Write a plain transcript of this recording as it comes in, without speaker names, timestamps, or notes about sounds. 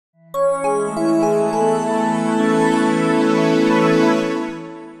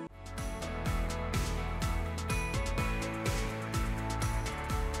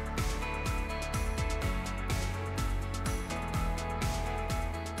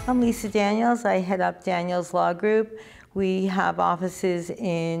I'm Lisa Daniels. I head up Daniels Law Group. We have offices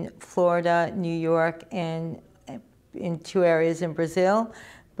in Florida, New York, and in 2 areas in Brazil,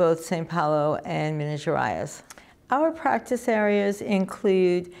 both São Paulo and Minas Gerais. Our practice areas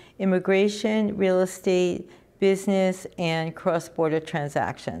include immigration, real estate, business, and cross-border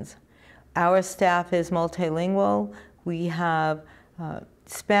transactions. Our staff is multilingual. We have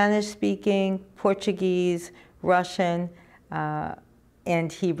Spanish-speaking, Portuguese, Russian,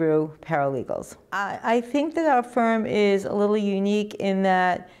 and Hebrew paralegals. I think that our firm is a little unique in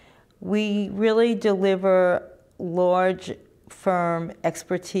that we really deliver large firm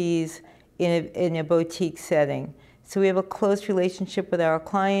expertise in a boutique setting. So we have a close relationship with our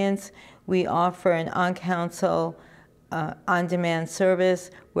clients. We offer an on-counsel, on-demand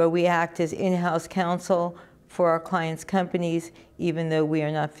service where we act as in-house counsel for our clients' companies, even though we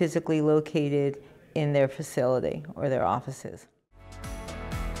are not physically located in their facility or their offices.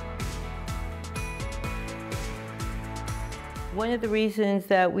 One of the reasons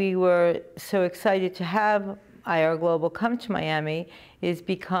that we were so excited to have IR Global come to Miami is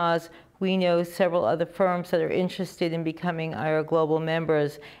because we know several other firms that are interested in becoming IR Global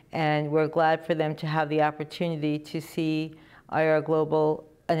members, and we're glad for them to have the opportunity to see IR Global,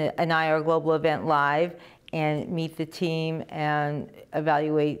 an IR Global event live, and meet the team and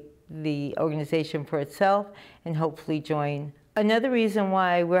evaluate the organization for itself and hopefully join. Another reason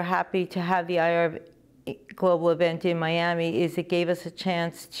why we're happy to have the IR Global event in Miami is it gave us a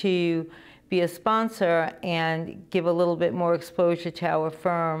chance to be a sponsor and give a little bit more exposure to our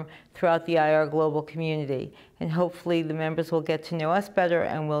firm throughout the IR Global community. And hopefully the members will get to know us better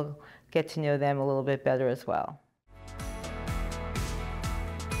and we'll get to know them a little bit better as well.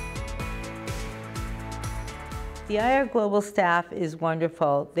 The IR Global staff is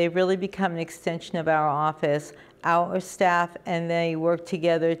wonderful. They've really become an extension of our office, our staff, and they work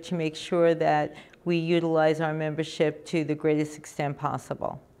together to make sure that we utilize our membership to the greatest extent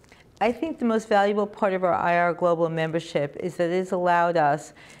possible. I think the most valuable part of our IR Global membership is that it has allowed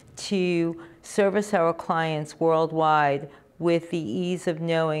us to service our clients worldwide with the ease of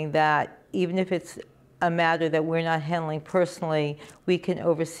knowing that even if it's a matter that we're not handling personally, we can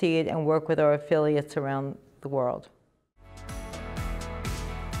oversee it and work with our affiliates around the world.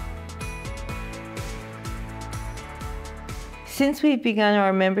 Since we've begun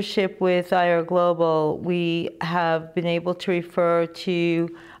our membership with IR Global, we have been able to refer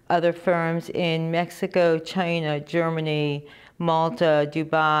to other firms in Mexico, China, Germany, Malta,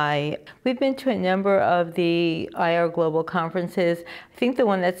 Dubai. We've been to a number of the IR Global conferences. I think the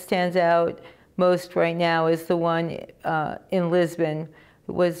one that stands out most right now is the one in Lisbon.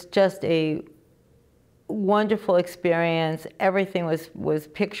 It was just a wonderful experience. Everything was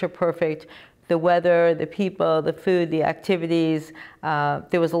picture perfect. The weather, the people, the food, the activities.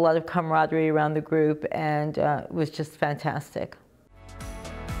 There was a lot of camaraderie around the group, and it was just fantastic.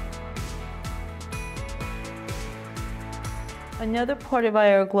 Another part of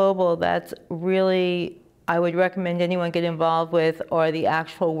IR Global that's really, I would recommend anyone get involved with, are the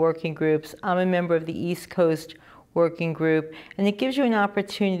actual working groups. I'm a member of the East Coast Working Group, and it gives you an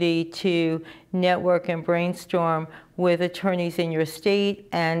opportunity to network and brainstorm with attorneys in your state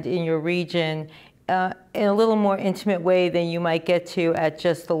and in your region in a little more intimate way than you might get to at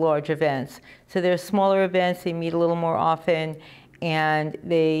just the large events. So they're smaller events, they meet a little more often, and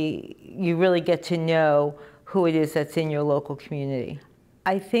you really get to know who it is that's in your local community.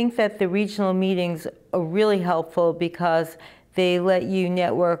 I think that the regional meetings are really helpful because they let you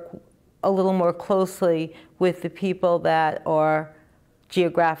network a little more closely with the people that are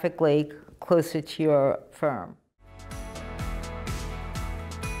geographically closer to your firm.